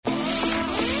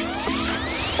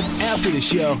After the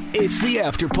show, it's the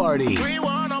after party. We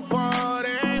wanna party.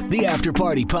 The After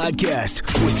Party Podcast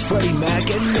with Freddie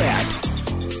Mac and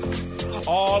Matt.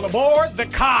 All aboard the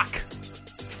cock.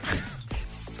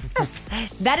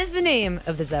 That is the name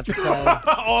of this episode.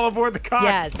 All aboard the cock.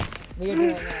 Yes. We're doing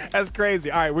that. That's crazy.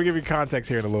 All right, we'll give you context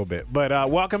here in a little bit. But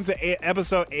welcome to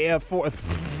episode 4.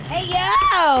 Hey, yo!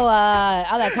 All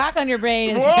that cock on your brain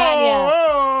is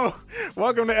Whoa!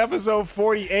 Welcome to episode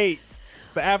 48.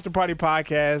 It's the After Party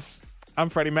Podcast. I'm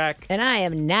Freddie Mac. And I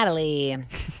am Natalie.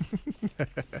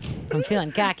 I'm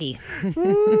feeling cocky.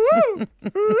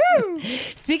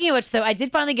 Speaking of which, though, I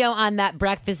did finally go on that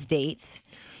breakfast date.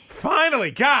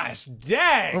 Finally, gosh,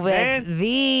 dang, with man.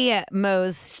 the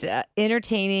most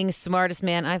entertaining, smartest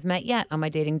man I've met yet on my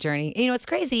dating journey. And you know what's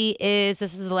crazy is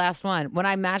this is the last one. When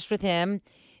I matched with him,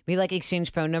 we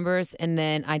exchanged phone numbers, and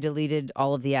then I deleted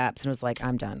all of the apps and was like,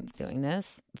 I'm done doing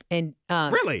this. And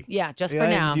Really? Yeah, just for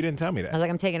now. You didn't tell me that. I was like,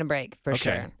 I'm taking a break for Okay.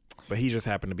 sure. But he just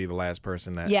happened to be the last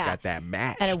person that Yeah. got that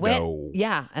match. And I went, though.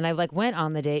 yeah, and I went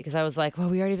on the date because I was like, well,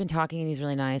 we already been talking, and he's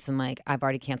really nice, and I've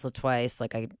already canceled twice.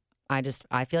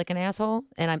 I feel like an asshole,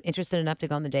 and I'm interested enough to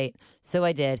go on the date. So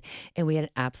I did, and we had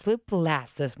an absolute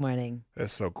blast this morning.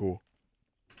 That's so cool.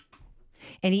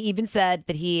 And he even said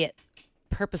that he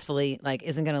purposefully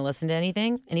isn't going to listen to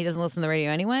anything, and he doesn't listen to the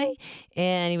radio anyway.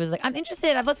 And he was like, I'm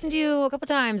interested. I've listened to you a couple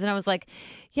times. And I was like,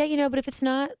 yeah, but if it's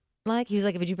not he was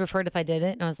like, would you prefer it if I did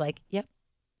it? And I was like, yep,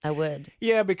 I would.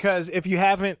 Yeah, because if you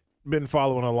haven't been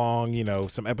following along,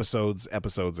 some episodes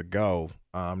ago,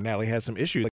 Natalie had some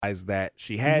issues with guys that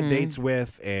she had dates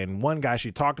with, and one guy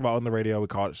she talked about on the radio, we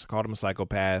called him a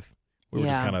psychopath. We were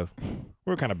just kind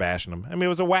of bashing him. I mean, it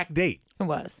was a whack date. It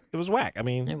was. It was whack. I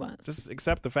mean, It was. Just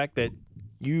accept the fact that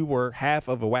you were half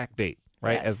of a whack date,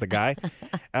 right? Yes. As the guy.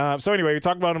 So anyway, we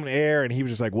talked about him in the air, and he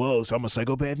was just like, whoa, so I'm a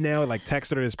psychopath now? And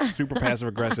texted her this super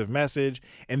passive-aggressive message.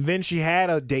 And then she had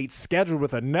a date scheduled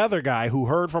with another guy who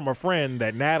heard from a friend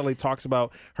that Natalie talks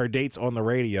about her dates on the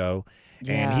radio.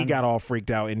 And he got all freaked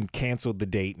out and canceled the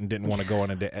date and didn't want to go on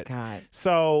a date. God.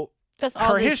 So Just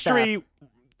all her this history stuff.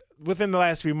 within the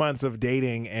last few months of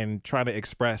dating and trying to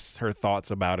express her thoughts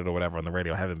about it or whatever on the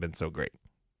radio haven't been so great.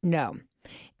 No.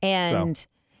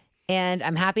 And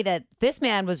I'm happy that this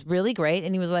man was really great.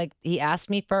 And he was like, he asked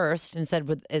me first and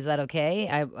said, is that okay?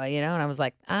 And I was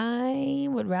like, I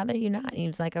would rather you not. And he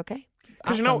was like, okay.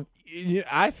 Because, Awesome.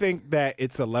 I think that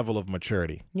it's a level of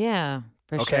maturity. Yeah,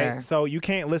 for Okay. sure. So you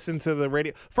can't listen to the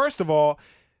radio. First of all,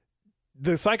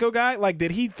 the psycho guy,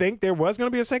 did he think there was going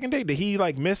to be a second date? Did he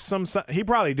miss some? He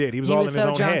probably did. He was all in his so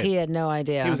own drunk head. he had no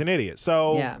idea. He was an idiot.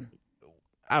 So Yeah.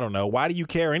 I don't know. Why do you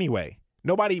care anyway?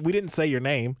 We didn't say your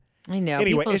name. I know.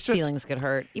 Anyway, People's it's just- feelings could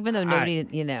hurt, even though nobody,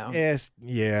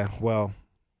 Well,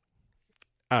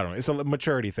 I don't know. It's a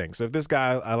maturity thing. So if this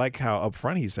guy, I like how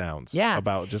upfront he sounds. Yeah.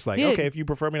 About just Dude. okay, if you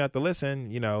prefer me not to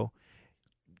listen,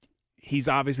 he's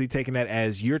obviously taking that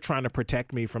as you're trying to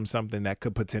protect me from something that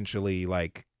could potentially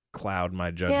cloud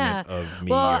my judgment of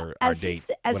me or our date.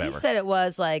 As whatever. he said, it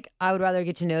was I would rather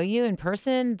get to know you in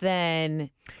person than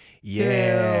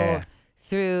Yeah.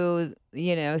 through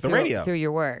radio. through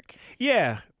your work.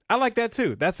 Yeah. I like that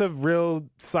too. That's a real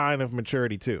sign of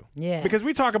maturity too. Yeah. Because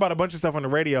we talk about a bunch of stuff on the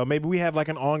radio. Maybe we have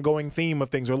an ongoing theme of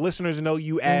things, or listeners know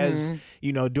you as,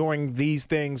 doing these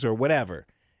things or whatever.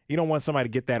 You don't want somebody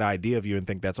to get that idea of you and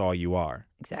think that's all you are.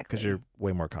 Exactly. Because you're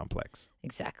way more complex.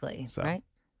 Exactly. So, right?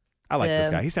 I like this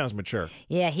So- guy. He sounds mature.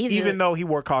 Yeah, he's Even really, though he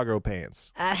wore cargo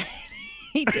pants.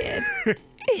 he did.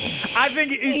 I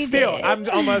think He still, did. I'm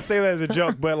going to say that as a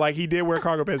joke, but he did wear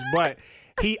cargo pants. But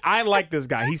I like this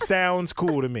guy. He sounds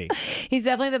cool to me. He's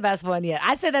definitely the best one yet.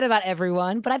 I'd say that about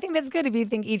everyone, but I think that's good if you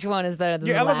think each one is better than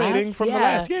You're the last. elevating from the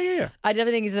last. Yeah. I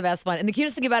definitely think he's the best one. And the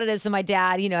cutest thing about it is, so my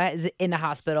dad, is in the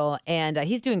hospital, and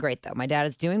he's doing great, though. My dad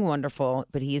is doing wonderful,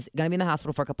 but he's going to be in the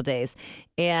hospital for a couple days.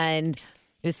 And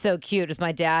it was so cute. It was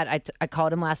my dad. I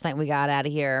called him last night when we got out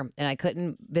of here, and I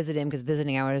couldn't visit him because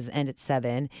visiting hours end at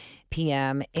 7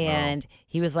 p.m. And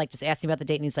he was just asking about the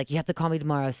date, and he's like, you have to call me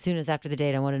tomorrow as soon as after the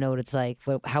date. I want to know what it's like,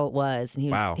 how it was. And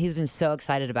he's been so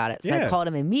excited about it. So Yeah. I called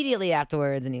him immediately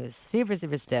afterwards, and he was super,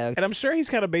 super stoked. And I'm sure he's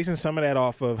kind of basing some of that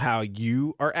off of how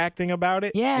you are acting about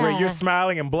it. Yeah. Where you're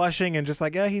smiling and blushing and just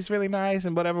yeah, he's really nice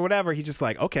and whatever. He's just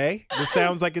okay, this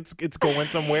sounds like it's going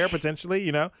somewhere potentially,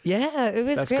 Yeah, it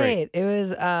was That's great. It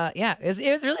was, it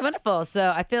was really wonderful.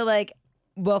 So I feel like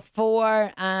before,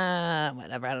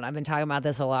 whatever, I don't know. I've been talking about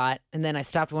this a lot, and then I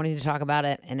stopped wanting to talk about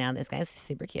it, and now this guy's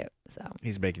super cute. So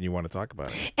He's making you want to talk about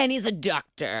it. and he's a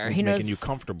doctor. He's he knows making you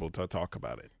comfortable to talk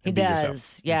about it. He And be does,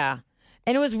 yourself. yeah.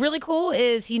 And it was really cool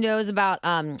is he knows about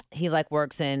he like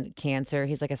works in cancer.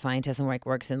 He's like a scientist and like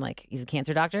works in like he's a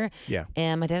cancer doctor. Yeah.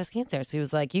 And my dad has cancer. So he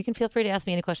was like, you can feel free to ask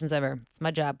me any questions ever. It's my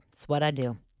job. It's what I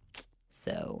do.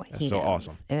 So That's he so knows.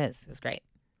 awesome. It is. It was great.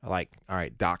 I like, all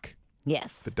right, Doc,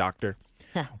 Yes. the doctor.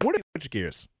 What if, switch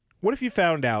gears, what if you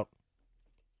found out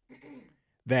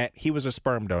that he was a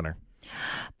sperm donor?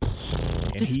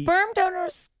 And Do sperm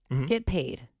donors get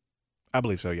paid? I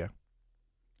believe so, yeah.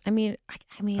 I mean, I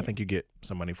think you get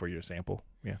some money for your sample.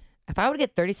 Yeah. if I would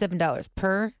get $37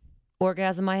 per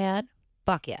orgasm I had,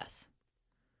 fuck yes.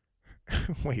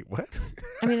 Wait, what?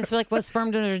 I mean, it's like what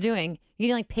sperm donors are doing. You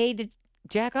get like paid to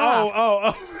jack off.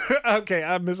 Oh. Okay,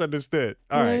 I misunderstood.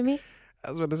 All you know right. what I mean? I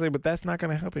was about to say, but that's not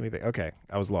going to help anything. Okay,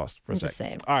 I was lost for a I'm second. just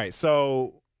saying. All right,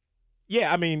 so,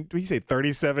 yeah, I mean, did you say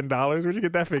 $37? Where'd you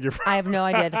get that figure from? I have no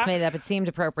idea. I just made it up. It seemed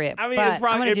appropriate. I mean, but it's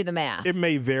probably, I'm going to do the math. It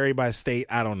may vary by state.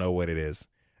 I don't know what it is.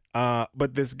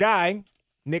 But this guy,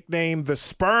 nicknamed the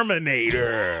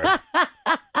Sperminator.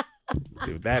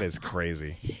 Dude, that is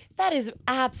crazy. That is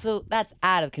that's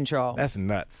out of control. That's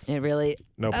nuts. It really.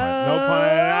 No pun. No pun.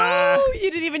 Ah. Oh,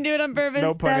 you didn't even do it on purpose.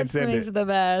 No pun That's intended. makes it the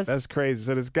best. That's crazy.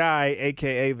 So this guy,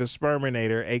 a.k.a. the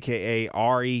Sperminator, a.k.a.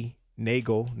 Ari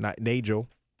Nagel,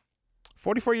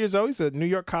 44 years old. He's a New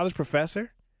York college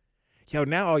professor. Yo,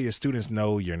 now all your students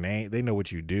know your name. They know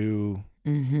what you do.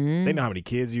 Mm-hmm. They know how many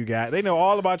kids you got. They know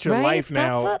all about your Right? life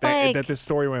now That's what, that this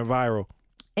story went viral.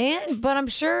 But I'm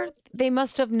sure they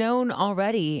must have known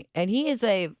already. And he's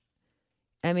a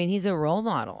role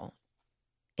model.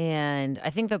 And I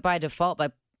think that by default,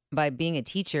 by being a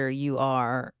teacher, you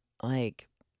are like,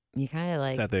 you kind of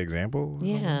like. Set the example?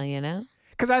 Yeah, you know?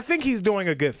 Because I think he's doing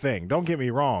a good thing. Don't get me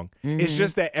wrong. It's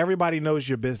just that everybody knows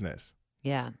your business.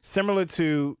 Yeah. Similar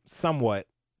to somewhat,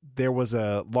 there was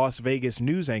a Las Vegas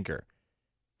news anchor.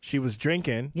 She was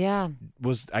drinking. Yeah.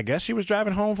 I guess she was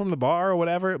driving home from the bar or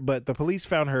whatever, but the police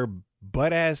found her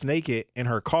butt ass naked in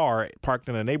her car parked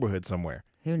in a neighborhood somewhere.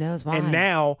 Who knows why? And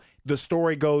now the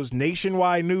story goes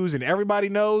nationwide news and everybody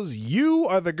knows you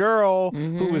are the girl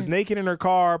who was naked in her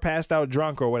car, passed out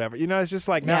drunk or whatever. You know, it's just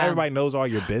like now everybody knows all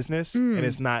your business and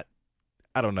it's not,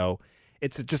 I don't know.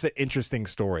 It's just an interesting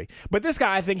story. But this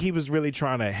guy, I think he was really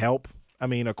trying to help. I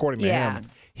mean, according to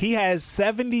him, he has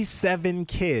 77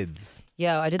 kids.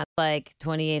 Yo, I did like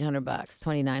 $2,800,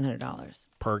 $2,900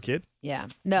 Per kid? Yeah.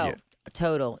 No, Yeah.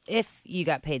 total. If you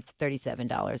got paid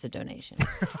 $37 a donation.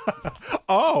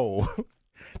 Oh,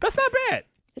 that's not bad.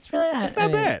 It's really not. It's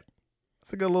not bad.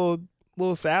 It's like a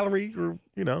little salary, or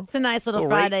you know. It's a nice little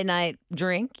Friday night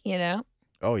drink, you know.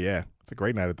 Oh yeah, it's a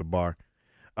great night at the bar.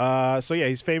 So yeah,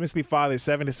 he's famously fathered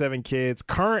 77 kids.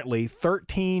 Currently,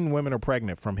 13 women are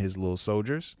pregnant from his little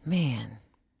soldiers. Man.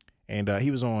 And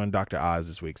he was on Dr. Oz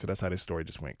this week, so that's how this story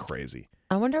just went crazy.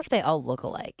 I wonder if they all look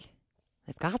alike.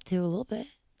 They've got to a little bit.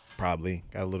 Probably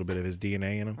got a little bit of his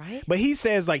DNA in him. Right. But he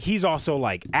says like he's also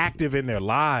like active in their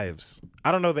lives.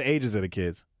 I don't know the ages of the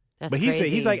kids. That's But he said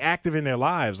crazy. he's like active in their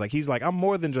lives. Like he's like, I'm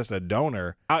more than just a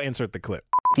donor. I'll insert the clip.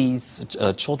 These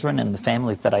children and the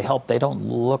families that I help, they don't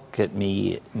look at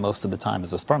me most of the time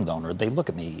as a sperm donor. They look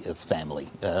at me as family.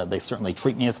 They certainly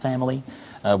treat me as family.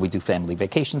 We do family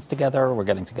vacations together. We're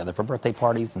getting together for birthday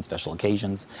parties and special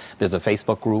occasions. There's a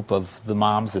Facebook group of the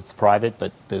moms. It's private,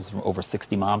 but there's over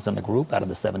 60 moms in the group out of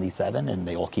the 77, and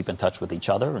they all keep in touch with each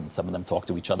other, and some of them talk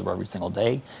to each other every single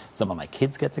day. Some of my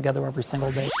kids get together every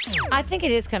single day. I think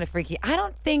it is kind of freaky. I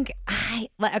don't think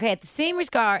okay, at the same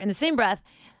regard, in the same breath,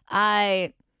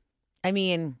 I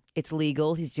mean, it's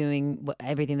legal. He's doing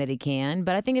everything that he can,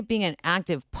 but I think it being an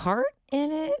active part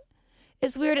in it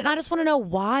is weird. And I just want to know,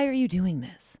 why are you doing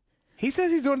this? He says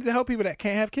he's doing it to help people that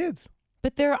can't have kids.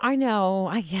 But I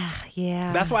know.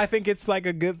 Yeah. That's why I think it's like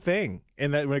a good thing.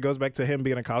 And that when it goes back to him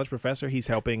being a college professor, he's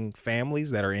helping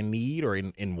families that are in need or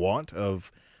in want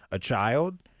of a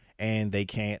child, and they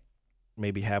can't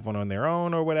maybe have one on their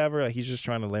own or whatever. Like, he's just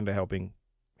trying to lend a helping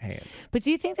hand. But do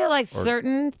you think that like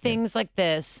certain things like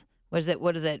this,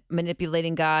 what is it?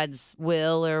 Manipulating God's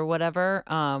will or whatever?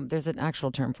 There's an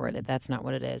actual term for it. That's not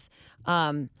what it is.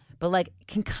 But like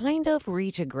can kind of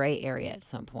reach a gray area at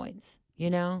some points, you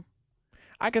know?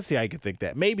 I can see how you could think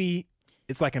that. Maybe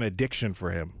it's like an addiction for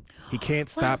him. He can't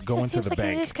stop going to the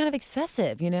bank. It is kind of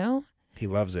excessive, you know? He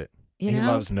loves it. You He know?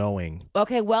 loves knowing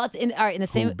Okay, well, it's in the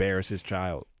same. who bears his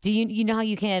child. Do you know how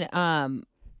you can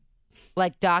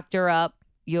like doctor up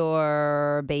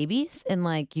your babies and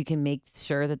like you can make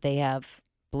sure that they have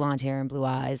blonde hair and blue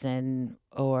eyes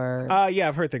or Yeah,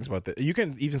 I've heard things about that. You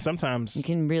can even sometimes. you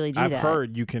can really do I've that.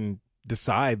 heard you can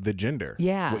decide the gender.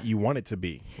 Yeah. What you want it to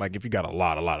be. Like if you got a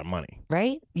lot of money.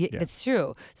 Right? Yeah. That's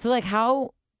true. So like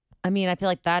how I mean, I feel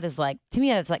like that is like, to me,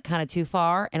 that's like kind of too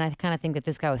far. And I kind of think that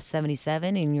this guy was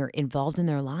 77 and you're involved in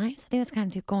their lives. I think that's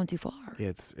kind of going too far.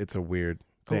 It's a weird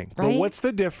thing. Right? But what's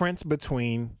the difference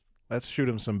between, let's shoot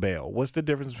him some bail. What's the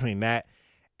difference between that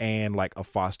and like a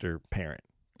foster parent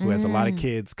who has a lot of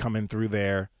kids coming through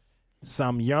there?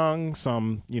 Some young,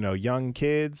 some, young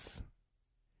kids.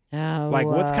 Oh, Like,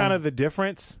 what's kind of the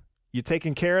difference? You're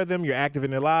taking care of them. You're active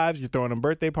in their lives. You're throwing them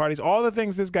birthday parties. All the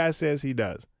things this guy says he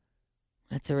does.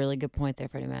 That's a really good point there,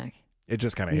 Freddie Mac. It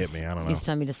just kind of hit me. I don't know. You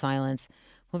stunned me to silence.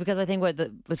 Well, because I think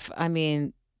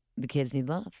the kids need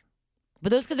love. But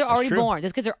those kids are already true. born.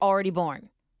 Those kids are already born.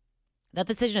 That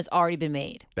decision has already been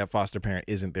made. That foster parent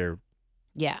isn't their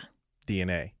Yeah.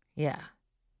 DNA. Yeah.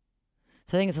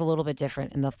 So I think it's a little bit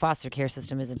different. And the foster care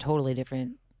system is a totally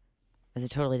different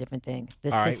thing.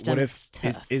 This All right, system what is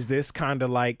if tough. is this kind of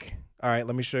like? All right,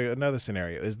 let me show you another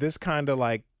scenario. Is this kind of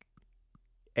like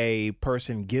a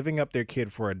person giving up their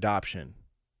kid for adoption,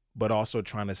 but also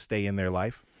trying to stay in their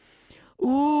life?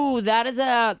 Ooh, that is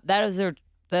a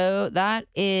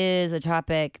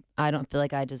topic I don't feel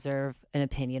like I deserve an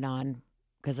opinion on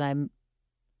because I'm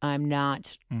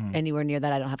not anywhere near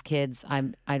that. I don't have kids. I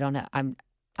don't know. I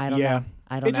don't know.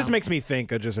 It just makes me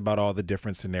think of just about all the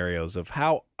different scenarios of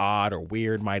how odd or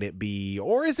weird might it be,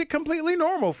 or is it completely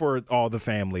normal for all the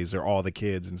families or all the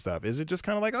kids and stuff? Is it just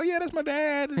kind of like, oh yeah, that's my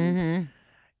dad. And,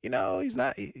 he's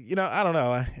not. I don't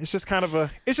know. It's just kind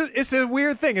of it's a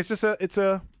weird thing. It's just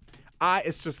a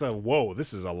whoa.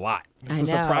 This is a lot. It's a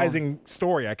surprising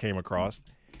story I came across,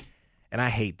 and I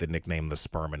hate the nickname the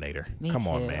Sperminator. Come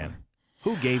on, man.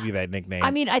 Who gave you that nickname?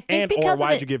 I mean, I think because or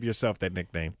why'd you give yourself that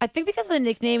nickname? I think because of the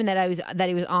nickname and that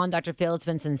he was on Dr. Phil, it's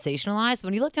been sensationalized.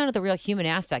 When you look down at the real human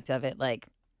aspect of it, like,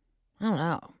 I don't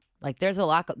know, like there's a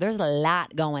lot going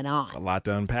on. There's a lot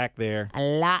to unpack there. A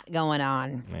lot going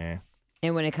on. Yeah.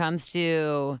 And when it comes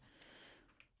to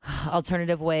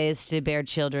alternative ways to bear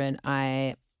children,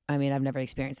 I mean, I've never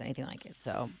experienced anything like it,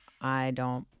 so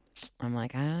I'm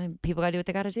like, people gotta do what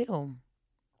they gotta do,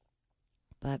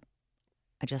 but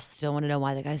I just still want to know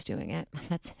why the guy's doing it.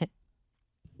 That's it.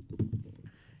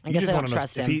 I guess I don't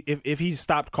trust him. If he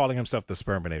stopped calling himself the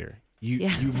Sperminator,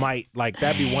 you might, like,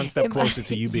 that'd be one step closer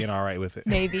to you being all right with it.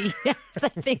 Maybe. Yes, I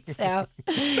think so.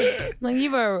 Like,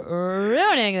 you were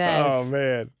ruining this. Oh,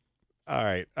 man. All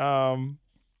right.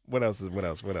 What else?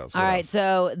 All right.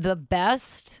 So the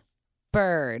best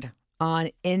bird on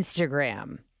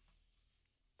Instagram.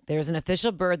 There's an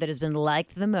official bird that has been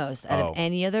liked the most out of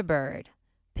any other bird.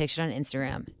 Pictured on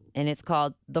Instagram, and it's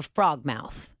called the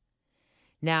frogmouth.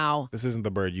 Now, this isn't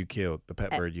the bird you killed, the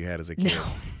pet bird you had as a kid,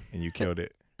 and you killed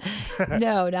it.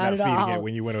 No, not at all. Feeding it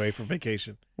when you went away for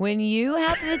vacation. When you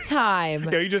have the time.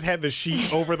 Yeah, you just had the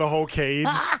sheet over the whole cage.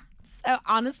 So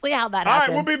honestly, how that happened. All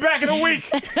right, we'll be back in a week.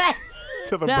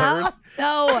 To the bird.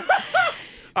 No.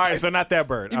 All right, so not that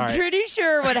bird. All right. I'm pretty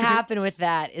sure what happened with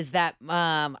that is that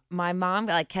my mom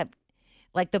kept.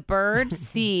 Like the bird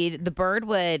seed, the bird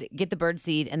would get the bird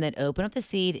seed and then open up the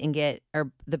seed and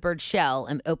the bird shell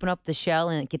and open up the shell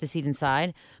and get the seed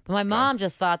inside. But my mom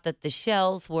just thought that the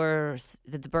shells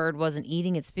that the bird wasn't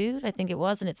eating its food. I think it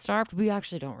was, and it starved. We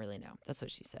actually don't really know. That's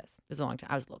what she says. It was a long time.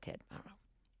 I was a little kid. I don't know.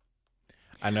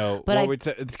 I know. But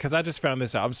because I just found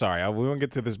this out. I'm sorry. We won't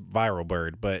get to this viral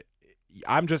bird, but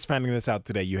I'm just finding this out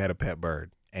today. You had a pet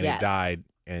bird and it died,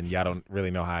 and y'all don't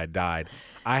really know how it died.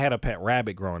 I had a pet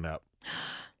rabbit growing up.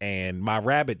 And my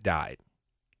rabbit died,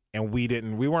 and we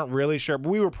weren't really sure, but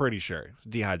we were pretty sure it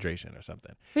was dehydration or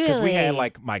something. Because we had,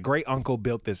 like, my great uncle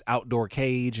built this outdoor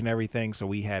cage and everything, so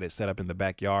we had it set up in the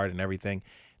backyard and everything.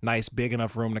 Nice, big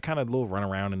enough room to kind of run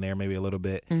around in there maybe a little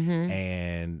bit.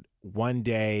 And one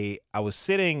day I was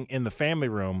sitting in the family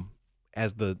room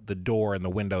as the door and the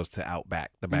windows to out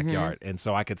back, the backyard. And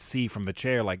so I could see from the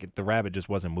chair, like, the rabbit just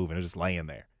wasn't moving. It was just laying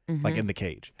there, like in the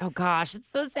cage. Oh, gosh, it's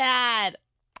so sad.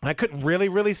 I couldn't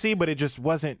really see, but it just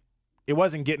wasn't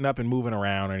getting up and moving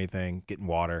around or anything, getting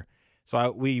water.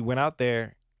 So we went out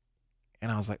there,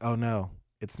 and I was like, oh, no,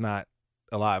 it's not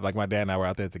alive. Like, my dad and I were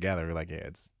out there together. We were like, yeah,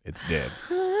 it's dead.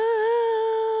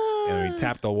 And we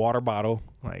tapped the water bottle,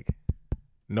 like,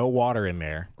 no water in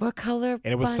there. What color?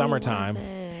 And it was summertime.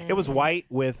 It was white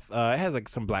with, it has, like,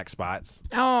 some black spots.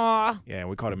 Aw. Yeah, and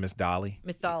we called it Miss Dolly.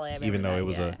 Miss Dolly. Even though it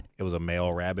was a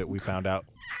male rabbit, we found out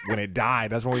when it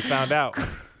died. That's when we found out.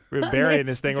 We were burying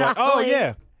this thing. We're like, oh,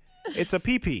 yeah, it's a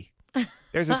pee-pee.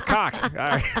 There's its cock. All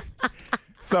right.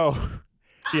 So,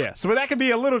 yeah. So that can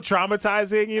be a little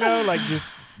traumatizing, like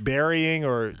just burying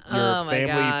or your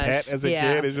family pet as a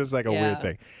kid is just like a weird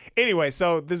thing. Anyway,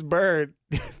 so this bird,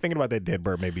 thinking about that dead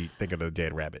bird made me think of the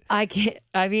dead rabbit. I can't.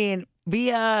 I mean,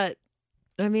 we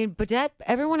I mean, but Dad,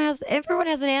 everyone has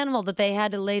an animal that they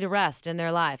had to lay to rest in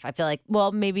their life. I feel like,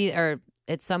 well, maybe or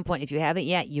at some point, if you haven't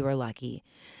yet, you are lucky.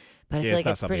 But I feel like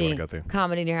it's pretty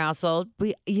common in your household.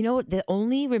 But you know what? The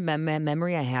only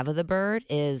memory I have of the bird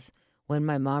is when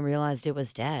my mom realized it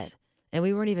was dead, and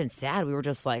we weren't even sad. We were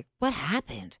just like, "What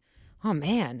happened?" Oh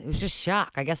man, it was just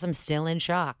shock. I guess I'm still in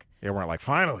shock. They weren't like,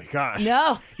 finally, gosh.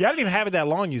 No. Yeah, I didn't even have it that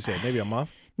long, you said. Maybe a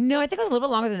month? No, I think it was a little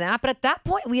bit longer than that. But at that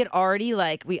point, we already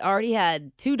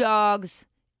had 2 dogs,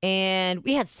 and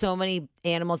we had so many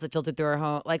animals that filtered through our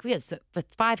home. Like, we had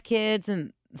 5 kids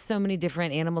and so many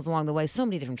different animals along the way. So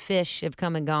many different fish have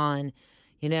come and gone.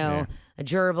 You know, a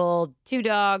gerbil, 2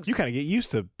 dogs. You kind of get used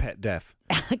to pet death.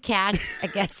 Cats, I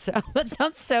guess so. That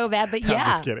sounds so bad, but yeah. I'm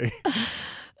just kidding.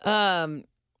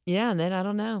 Yeah, and then I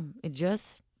don't know. It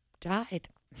just died.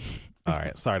 All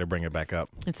right. Sorry to bring it back up.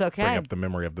 It's okay. Bring up the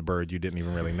memory of the bird you didn't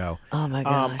even really know. Oh, my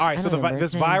gosh. All right. So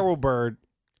this viral bird.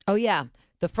 Oh, yeah.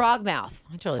 The frogmouth.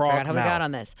 I totally forgot how we got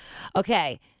on this.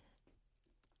 Okay.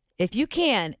 If you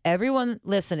can, everyone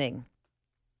listening,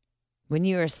 when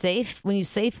you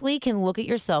safely can look at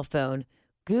your cell phone,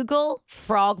 Google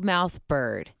frogmouth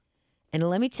bird. And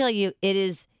let me tell you,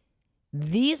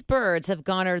 these birds have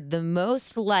garnered the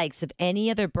most likes of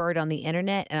any other bird on the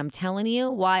internet. And I'm telling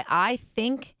you why I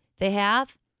think they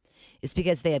have is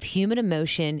because they have human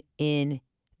emotion in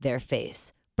their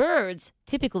face. Birds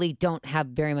typically don't have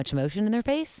very much emotion in their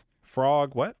face.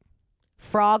 Frog what?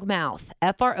 Frogmouth.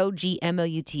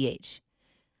 Frogmouth.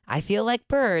 I feel like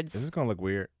birds. This is going to look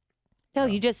weird. No, I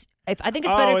think it's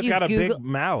better if it's you got Google, a big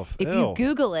mouth. If you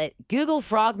Google it, Google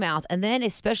frogmouth, and then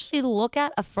especially look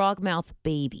at a frogmouth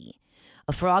baby.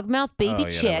 A frogmouth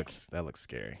baby chick. That looks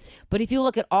scary. But if you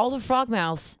look at all the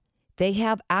frogmouths, they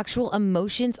have actual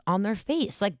emotions on their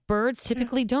face. Like birds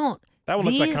typically don't. That one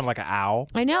looks like kind of like an owl.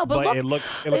 I know, but look, it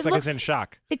looks like it's in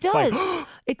shock. It does. Like,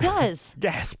 it does.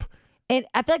 Gasp. And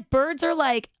I feel like birds are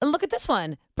like, and look at this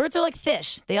one. Birds are like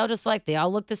fish. They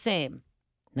all look the same.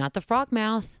 Not the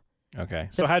frogmouth. Okay.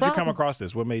 So how'd you come across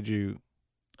this? What made you?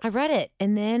 I read it,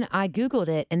 and then I Googled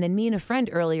it, and then me and a friend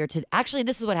actually,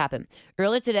 this is what happened.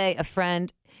 Earlier today, a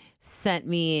friend sent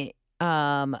me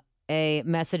a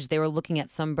message. They were looking at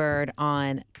some bird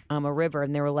on a river,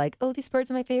 and they were like, oh, these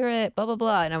birds are my favorite, blah, blah,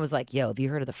 blah. And I was like, yo, have you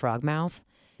heard of the frogmouth?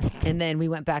 And then we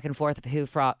went back and forth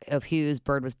of whose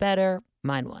bird was better.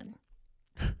 Mine won.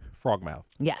 Frogmouth.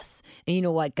 Yes. And you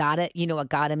know what got it? You know what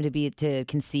got him to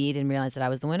concede and realize that I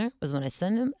was the winner? Was when I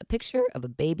sent him a picture of a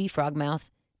baby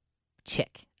frogmouth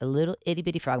chick, a little itty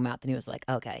bitty frogmouth, and he was like,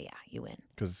 okay, yeah, you win.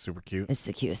 Because it's super cute. It's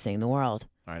the cutest thing in the world.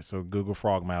 All right, so Google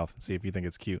frogmouth and see if you think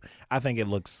it's cute. I think it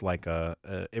looks like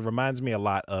it reminds me a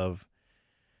lot of.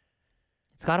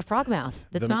 It's got a frog mouth.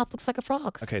 Its mouth looks like a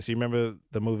frog's. Okay, so you remember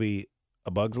the movie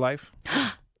A Bug's Life?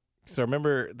 So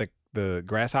remember the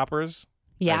grasshoppers?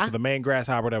 Yeah. Right, so the main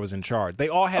grasshopper that was in charge, they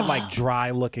all had like dry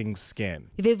looking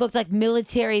skin. They looked like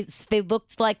military. They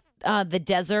looked like the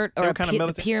desert or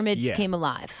the pyramids came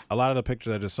alive. A lot of the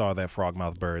pictures I just saw of that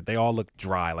frogmouth bird, they all look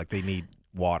dry, like they need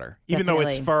water. Even Definitely.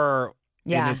 though it's fur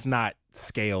and it's not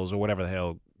scales or whatever the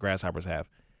hell grasshoppers have.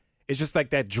 It's just like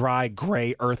that dry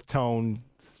gray earth tone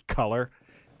color.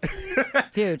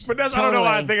 Dude. But I don't know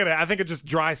why I think of that. I think it's just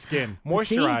dry skin.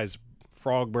 Moisturized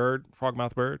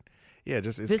frogmouth bird. Yeah,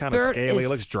 it's kind of scaly. It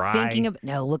looks dry.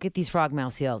 No, look at these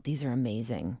frogmouths, yo. These are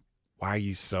amazing. Why are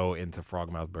you so into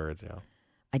frogmouth birds, yo?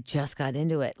 I just got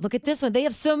into it. Look at this one. They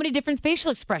have so many different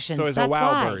facial expressions. So it's a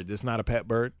wild bird. It's not a pet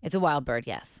bird? It's a wild bird,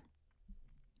 yes.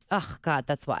 Oh, God,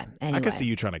 that's why. Anyway. I could see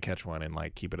you trying to catch one and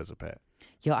like keep it as a pet.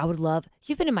 Yo, I would love.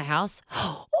 You've been in my house.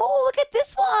 Oh, look at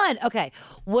this one. Okay.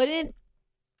 Wouldn't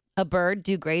a bird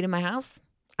do great in my house?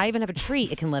 I even have a tree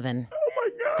it can live in. Oh, my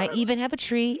God. I even have a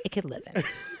tree it can live in.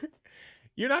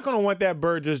 You're not going to want that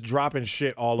bird just dropping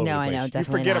shit all over the place. No, I know,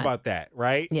 definitely You forget not. about that,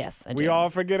 right? Yes, I do. We all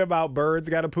forget about birds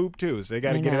got to poop too, so they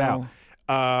got to get it out.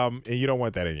 And you don't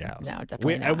want that in your house. No,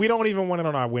 definitely not. We don't even want it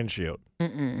on our windshield.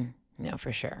 No,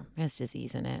 for sure. There's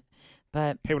disease in it.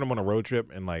 But hey, when I'm on a road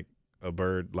trip and like a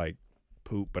bird like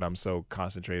poop, but I'm so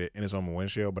concentrated and it's on my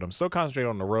windshield, but I'm so concentrated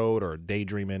on the road or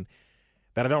daydreaming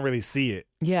that I don't really see it.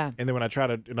 yeah. And then when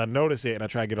I notice it and I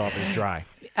try to get it off, it's dry.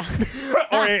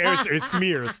 Or it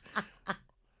smears.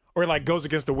 Or it like goes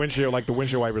against the windshield, like the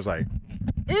windshield wiper's like.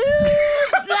 Ooh,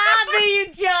 stop it.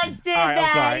 You just did right, that.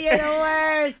 I'm sorry. You're the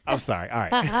worst. I'm sorry. All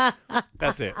right.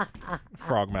 That's it.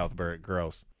 Frogmouth bird.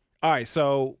 Gross. All right.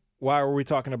 So why were we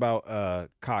talking about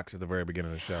cocks at the very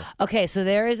beginning of the show? Okay, so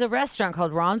there is a restaurant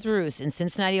called Ron's Roost in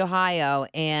Cincinnati, Ohio,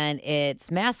 and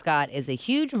its mascot is a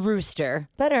huge rooster,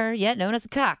 better yet known as a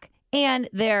cock. And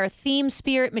their theme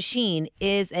spirit machine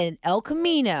is an El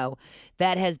Camino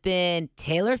that has been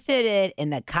tailor fitted,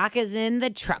 and the cock is in the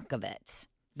trunk of it.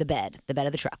 The bed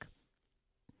of the truck.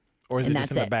 Or is And it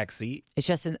just in that's the back seat? It's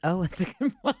just it's a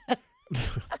good one.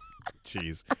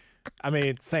 Jeez. I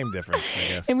mean, same difference, I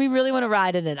guess. And we really want to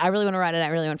ride in it. I really want to ride in it. I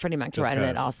really want Freddie Mac to Just ride in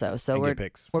it 'cause. also. So And we're get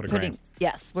pics we're for the putting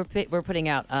gram. we're putting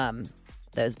out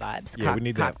those vibes. Yeah, cock, we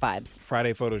need cock that vibes.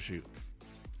 Friday photo shoot.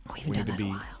 We haven't done that in a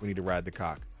while. We need to ride the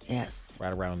cock. Yes.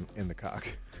 Ride around in the cock.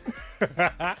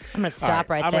 I'm gonna stop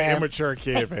right I'm there. an immature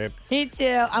kid, man. Me too.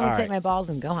 I'm gonna All take right. my balls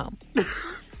and go home.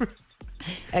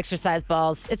 Exercise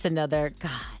balls. It's another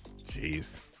God.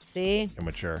 Jeez. See?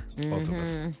 Immature. Both of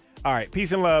us. Mm-hmm. All right.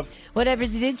 Peace and love. Whatever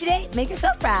you do today, make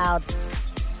yourself proud.